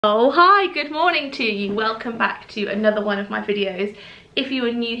Oh hi, good morning to you. Welcome back to another one of my videos. If you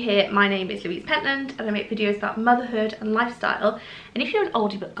are new here, my name is Louise Pentland and I make videos about motherhood and lifestyle. And if you're an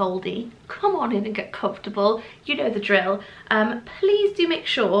oldie but goldie, come on in and get comfortable. You know the drill. Please do make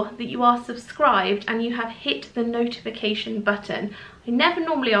sure that you are subscribed and you have hit the notification button. I never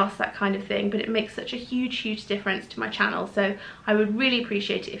normally ask that kind of thing, but it makes such a huge difference to my channel. So I would really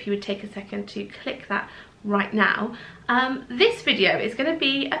appreciate it if you would take a second to click that right now. This video is going to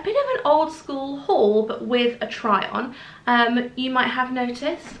be a bit of an old school haul but with a try on. You might have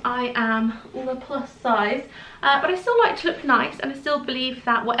noticed I am all a plus size, but I still like to look nice and I still believe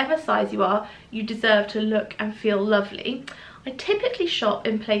that whatever size you are, you deserve to look and feel lovely. I typically shop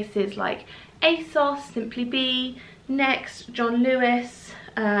in places like ASOS, Simply Be, Next, John Lewis,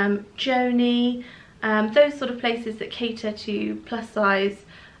 Joni, those sort of places that cater to plus size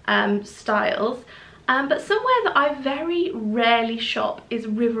styles. But somewhere that I very rarely shop is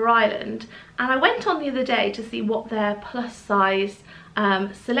River Island, and I went on the other day to see what their plus size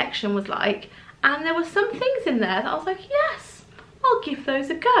selection was like, and there were some things in there that I was like, yes, I'll give those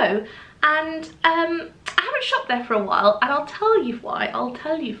a go. And I haven't shopped there for a while, and I'll tell you why. I'll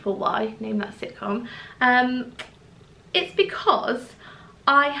tell you for why, name that sitcom. It's because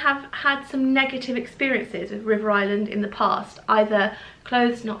I have had some negative experiences with River Island in the past, either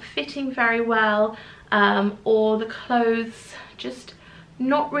clothes not fitting very well, or the clothes just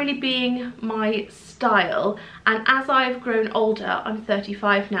not really being my style. And as I've grown older, I'm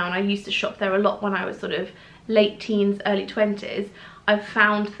 35 now and I used to shop there a lot when I was sort of late teens, early 20s, I've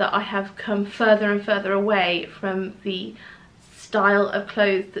found that I have come further and further away from the style of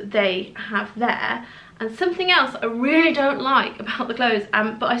clothes that they have there. And something else I really don't like about the clothes,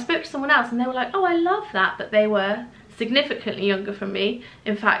 but I spoke to someone else and they were like, oh, I love that, but they were significantly younger from me.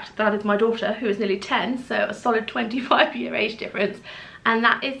 In fact, that is my daughter, who is nearly 10, so a solid 25-year age difference. And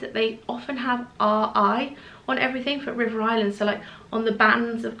that is that they often have RI on everything for River Island, so like on the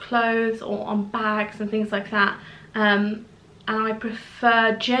bands of clothes or on bags and things like that. And I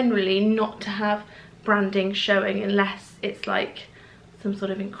prefer generally not to have branding showing unless it's like some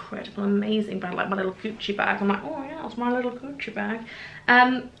sort of incredible, amazing brand, like my little Gucci bag. I'm like, oh yeah, it's my little Gucci bag.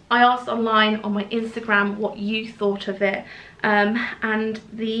 I asked online on my Instagram what you thought of it, and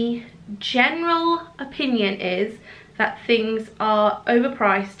the general opinion is that things are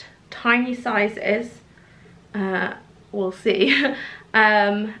overpriced, tiny sizes. We'll see.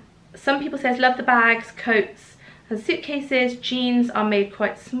 Some people say love the bags, coats and suitcases. Jeans are made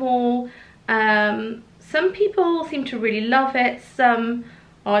quite small. Some people seem to really love it, some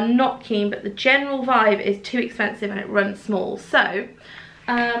are not keen, but the general vibe is too expensive and it runs small. So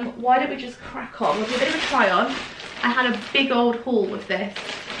why don't we just crack on? We'll do a bit of a try on. I had a big old haul with this,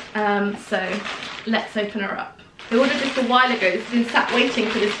 so let's open her up. I ordered this a while ago. This has been sat waiting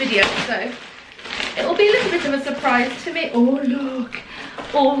for this video, so it'll be a little bit of a surprise to me. Oh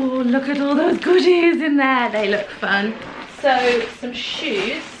look at all those goodies in there. They look fun. So some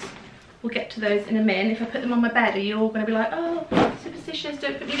shoes. We'll get to those in a minute. If I put them on my bed, are you all going to be like, oh, superstitious,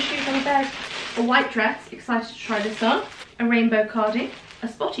 don't put your shoes on the bed? A white dress, excited to try this on. A rainbow cardi, a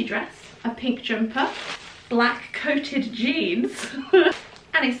spotty dress, a pink jumper, black coated jeans,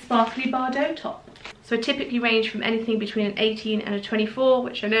 and a sparkly Bardot top. So I typically range from anything between an 18 and a 24,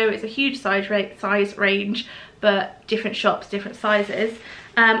 which I know is a huge size range, but different shops, different sizes.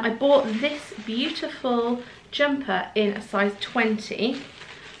 I bought this beautiful jumper in a size 20.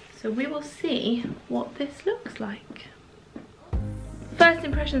 So we will see what this looks like. First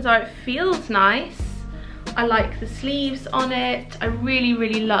impressions are it feels nice. I like the sleeves on it. I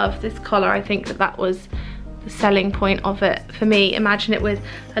really love this collar. I think that was the selling point of it for me. Imagine it with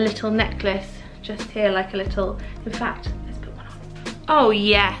a little necklace just here, like a little, in fact, let's put one on. Oh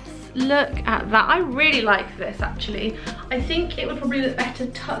yes, look at that. I really like this actually. I think it would probably look better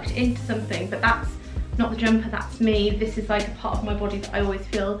tucked into something, but that's not the jumper, that's me. This is like a part of my body that I always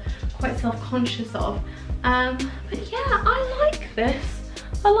feel quite self-conscious of. But yeah, I like this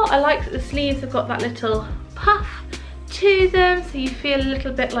a lot. I like that the sleeves have got that little puff to them, so you feel a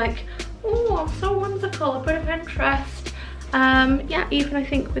little bit like, oh, I'm so whimsical, a bit of interest. Yeah, even I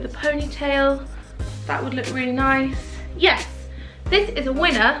think with a ponytail, that would look really nice. Yes, this is a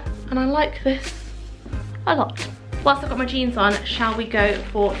winner, and I like this a lot. Whilst I've got my jeans on, shall we go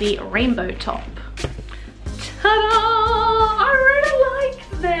for the rainbow top? Ta-da! I really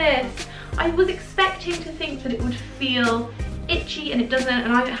like this. I was expecting to think that it would feel itchy, and it doesn't,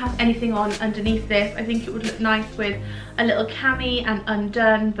 and I don't have anything on underneath this. I think it would look nice with a little cami and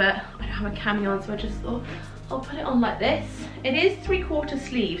undone, but I don't have a cami on, so I just thought I'll put it on like this. It is 3/4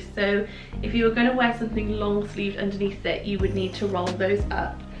 sleeves, so if you were going to wear something long sleeved underneath it, you would need to roll those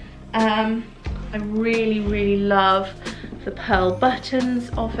up. I really love the pearl buttons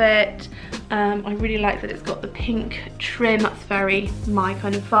of it. I really like that it's got the pink trim. That's very my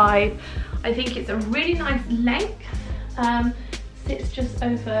kind of vibe. I think it's a really nice length. Sits just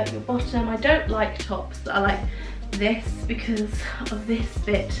over your bottom. I don't like tops that are like this because of this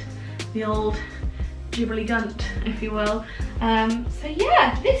bit, the old gibbly gunt, if you will. So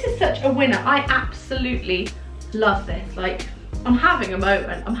yeah, this is such a winner. I absolutely love this. Like, I'm having a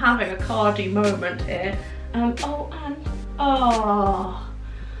moment. I'm having a Cardi moment here. I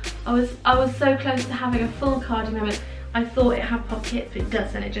was so close to having a full Cardi moment. I thought it had pockets, but it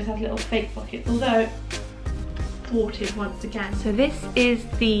doesn't. It just has little fake pockets, although thwarted once again. So this is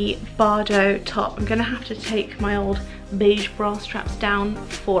the Bardot top. I'm gonna have to take my old beige bra straps down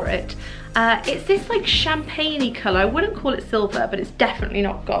for it. It's this like champagne-y colour. I wouldn't call it silver, but it's definitely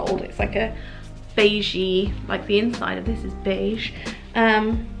not gold. It's like a beigey, like the inside of this is beige.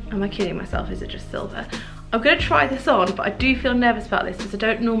 Am I kidding myself? Is it just silver? I'm gonna try this on, but I do feel nervous about this because I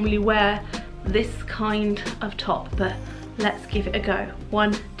don't normally wear this kind of top, but let's give it a go.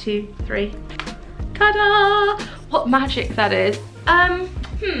 1, 2, 3. Ta-da! What magic that is. I'm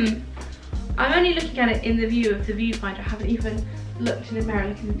only looking at it in the view of the viewfinder. I haven't even looked in the mirror,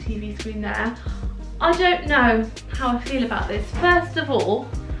 looking at the TV screen there. I don't know how I feel about this. First of all,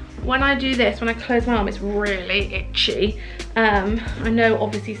 when I do this, when I close my arm, it's really itchy. I know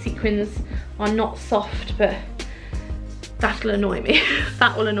obviously sequins are not soft, but that'll annoy me.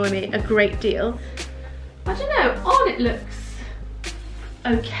 That will annoy me a great deal. I don't know, on it looks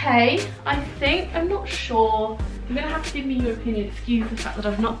okay, I think. I'm not sure. You're gonna have to give me your opinion. Excuse the fact that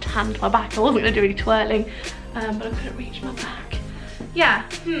I've not tanned my back. I wasn't gonna do any twirling, but I couldn't reach my back. Yeah,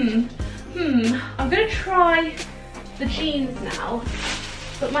 I'm gonna try the jeans now,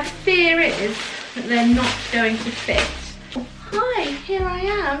 but my fear is that they're not going to fit. Oh, hi, here I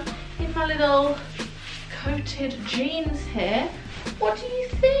am in my little coated jeans here. What do you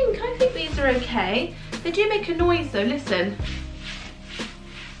think? I think these are okay. They do make a noise though, listen.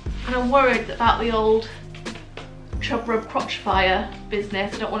 And I'm worried about the old chub rub crotch fire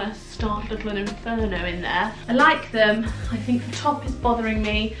business. I don't want to start a little inferno in there. I like them. I think the top is bothering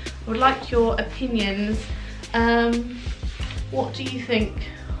me. I would like your opinions. What do you think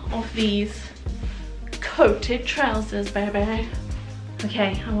of these coated trousers, baby?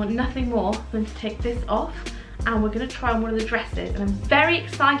 Okay, I want nothing more than to take this off, and we're going to try on one of the dresses, and I'm very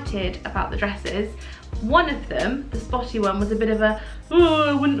excited about the dresses. One of them, the spotty one, was a bit of a, oh,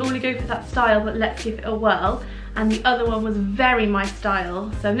 I wouldn't normally go for that style, but let's give it a whirl. And the other one was very my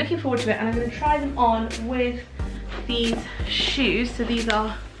style, so I'm looking forward to it, and I'm going to try them on with these shoes. So these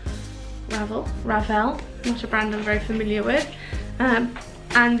are Ravel, not a brand I'm very familiar with,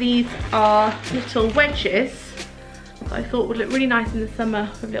 and these are little wedges that I thought would look really nice in the summer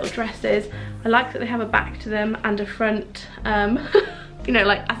with little dresses. I like that they have a back to them and a front, you know,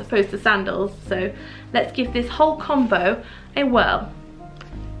 like as opposed to sandals. So let's give this whole combo a whirl.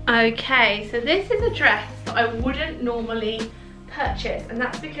 Okay, so this is a dress that I wouldn't normally purchase, and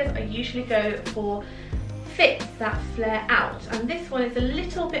that's because I usually go for fits that flare out, and this one is a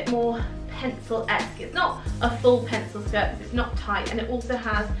little bit more pencil-esque. It's not a full pencil skirt because it's not tight, and it also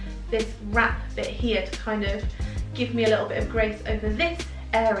has this wrap bit here to kind of give me a little bit of grace over this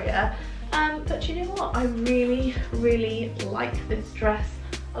area. But you know what, I really like this dress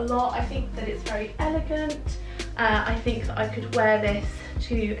a lot. I think that it's very elegant. I think that I could wear this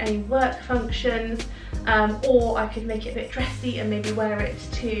to any work functions, or I could make it a bit dressy and maybe wear it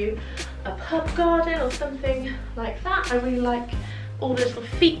to a pub garden or something like that. I really like all the little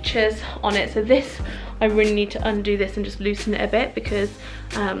features on it. So this, I really need to undo this and just loosen it a bit, because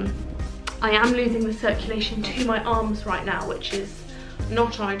I am losing the circulation to my arms right now, which is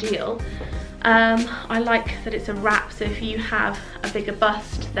not ideal. I like that it's a wrap, so if you have a bigger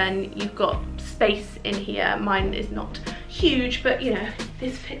bust, then you've got space in here. Mine is not huge, but you know,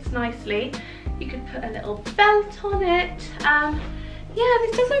 this fits nicely. You could put a little belt on it. Yeah,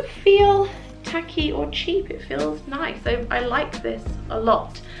 this doesn't feel tacky or cheap. It feels nice. I like this a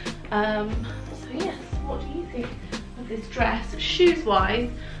lot. So yes, what do you think of this dress? Shoes wise,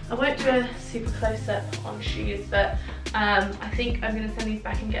 I won't do a super close up on shoes, but I think I'm going to send these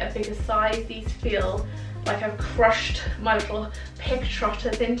back and get a bigger size. These feel like I've crushed my little pig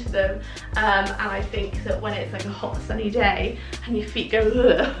trotters into them, and I think that when it's like a hot sunny day and your feet go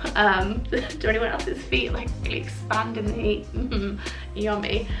do anyone else's feet like really expand in the heat?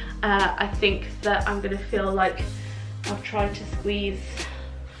 Yummy. I think that I'm going to feel like I've tried to squeeze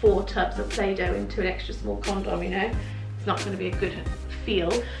 4 tubs of Play-Doh into an extra small condom, you know. It's not going to be a good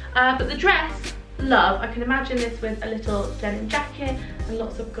feel, but the dress love. I can imagine this with a little denim jacket and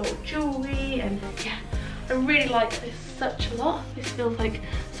lots of gold jewellery, and yeah, I really like this such a lot. This feels like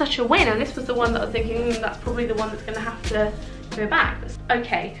such a win, and this was the one that I was thinking, that's probably the one that's going to have to go back.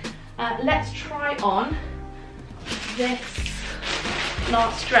 Okay, let's try on this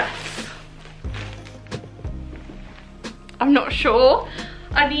last dress. I'm not sure.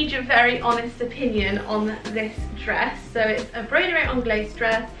 I need your very honest opinion on this dress. So it's a braided anglaise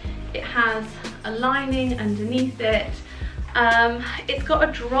dress. It has a lining underneath it. It's got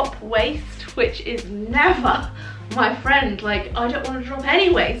a drop waist, which is never my friend. Like, I don't want to drop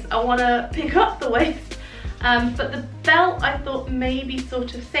any waist. I want to pick up the waist. But the belt, I thought maybe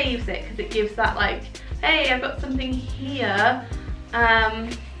sort of saves it, because it gives that like, hey, I've got something here.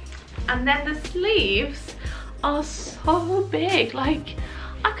 And then the sleeves are so big. Like,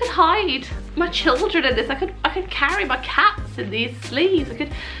 I could hide my children in this. I could carry my cats in these sleeves. I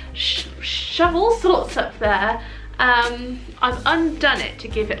could shove all sorts up there. I've undone it to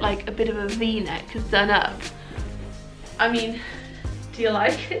give it like a bit of a V-neck, because done up. I mean, do you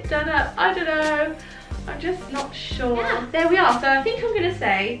like it done up? I don't know. I'm just not sure. Yeah, there we are. So I think I'm gonna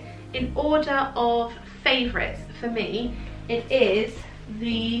say, in order of favourites for me, it is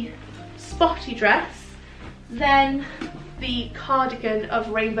the spotty dress, then the cardigan of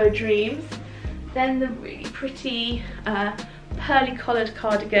Rainbow Dreams, then the really pretty pearly collared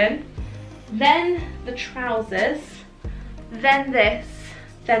cardigan, then the trousers, then this,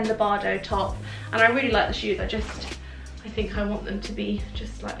 then the Bardot top. And I really like the shoes. I think I want them to be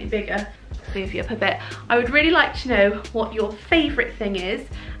just slightly bigger. Move you up a bit. I would really like to know what your favourite thing is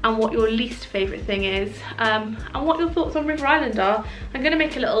and what your least favourite thing is, and what your thoughts on River Island are. I'm going to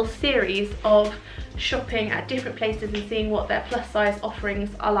make a little series of shopping at different places and seeing what their plus size offerings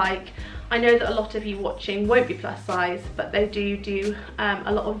are like. I know that a lot of you watching won't be plus size, but they do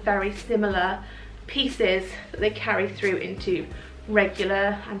a lot of very similar pieces that they carry through into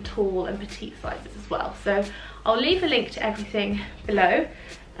regular and tall and petite sizes as well. So I'll leave a link to everything below.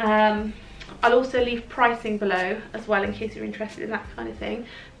 I'll also leave pricing below as well, in case you're interested in that kind of thing.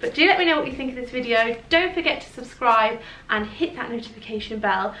 But do let me know what you think of this video. Don't forget to subscribe and hit that notification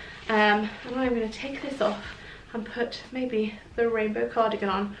bell. And I'm going to take this off and put maybe the rainbow cardigan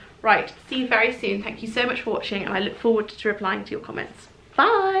on. Right, see you very soon. Thank you so much for watching, and I look forward to replying to your comments.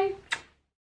 Bye!